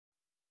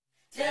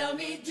Tell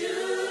me, do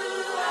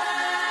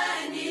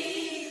I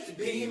need to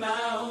be my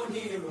own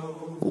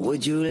hero?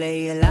 Would you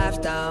lay your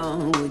life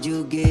down? Would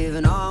you give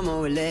an arm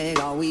or a leg?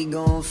 Are we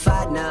gonna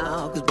fight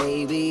now? Cause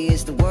baby,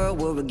 it's the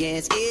world we're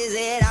against. Is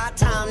it our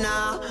time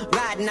now,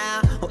 right now?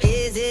 Or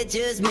is it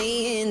just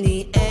me in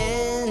the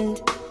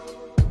end?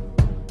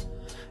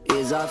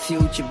 Is our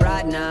future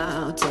bright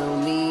now? Tell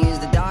me, is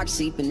the dark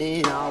seeping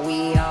in? Are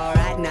we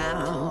alright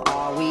now?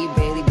 Are we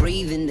barely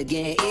breathing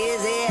again?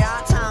 Is it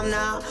our time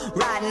now,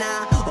 right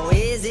now? Or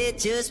is it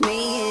just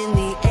me in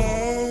the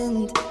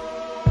end?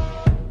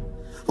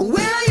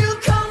 Will you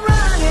come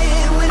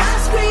running when I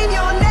scream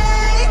your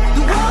name?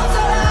 The walls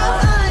are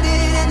out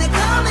hunting and they're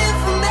coming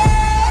for me.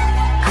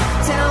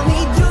 Tell me,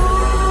 do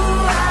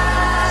I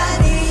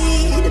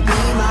need to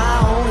be my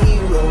own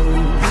hero?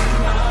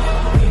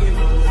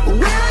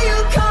 Will you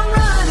come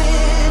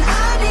running?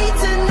 I need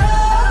to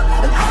know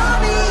an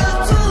army of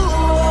two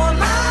or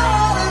my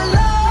all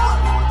alone.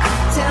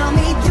 Tell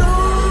me, do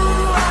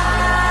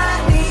I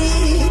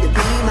need to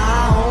be my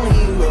own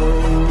hero?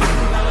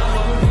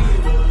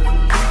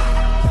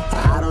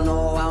 I don't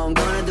know how I'm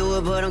gonna do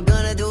it, but I'm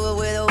gonna do it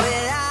with or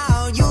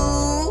without you.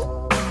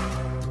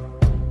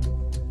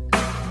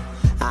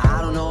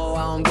 I don't know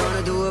how I'm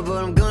gonna do it,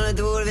 but I'm gonna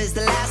do it if it's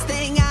the last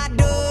thing I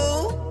do.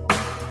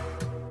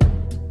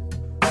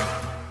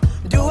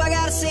 Do I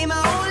gotta save my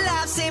own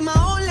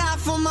life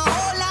for my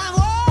whole life?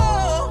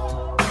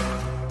 Whoa.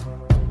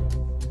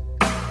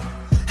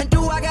 And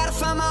do I gotta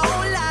find my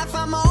own life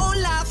for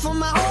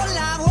my whole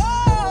life?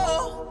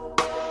 Whoa.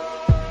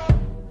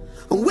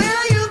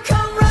 Will you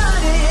come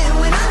running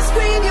when I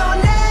scream your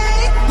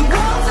name? The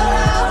walls are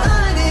out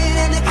hunting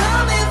and they're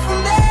coming for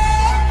me.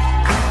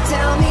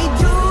 Tell me,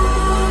 do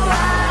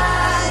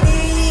I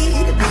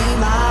need to be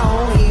my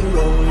own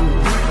hero?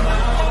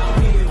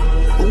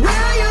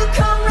 Will you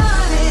come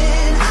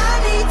running? I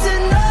need to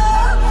know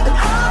an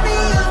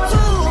army of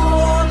two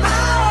or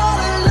my all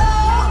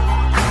alone.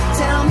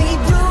 Tell me,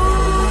 do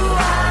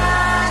I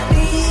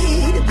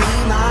need to be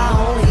my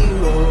own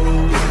hero?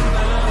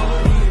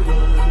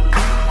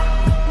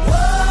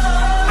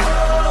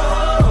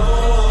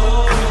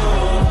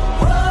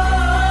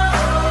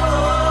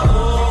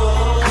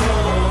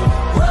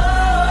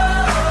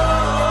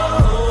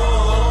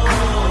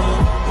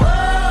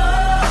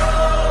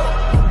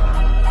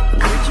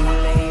 Would you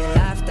lay your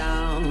life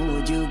down?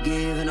 Would you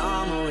give an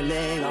arm or a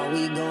leg? Are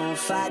we gonna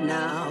fight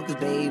now? Cause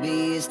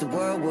baby, it's the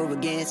world we're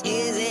against.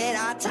 Is it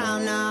our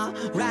time now,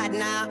 right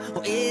now?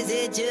 Or is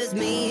it just